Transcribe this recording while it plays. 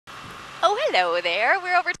Hello there.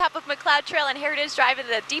 We're over top of Macleod Trail and Heritage Drive in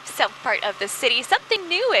the deep south part of the city. Something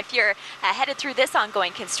new if you're headed through this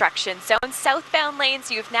ongoing construction zone. Southbound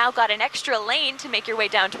lanes, you've now got an extra lane to make your way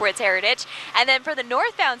down towards Heritage. And then for the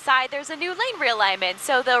northbound side, there's a new lane realignment.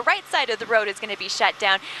 So the right side of the road is going to be shut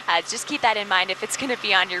down. Just keep that in mind if it's going to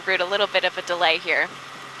be on your route. A little bit of a delay here.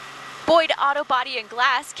 Boyd Auto Body and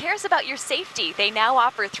Glass cares about your safety. They now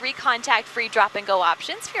offer 3 contact-free drop-and-go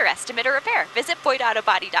options for your estimate or repair. Visit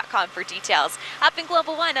BoydAutobody.com for details. Up in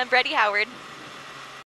Global One, I'm Brandi Howard.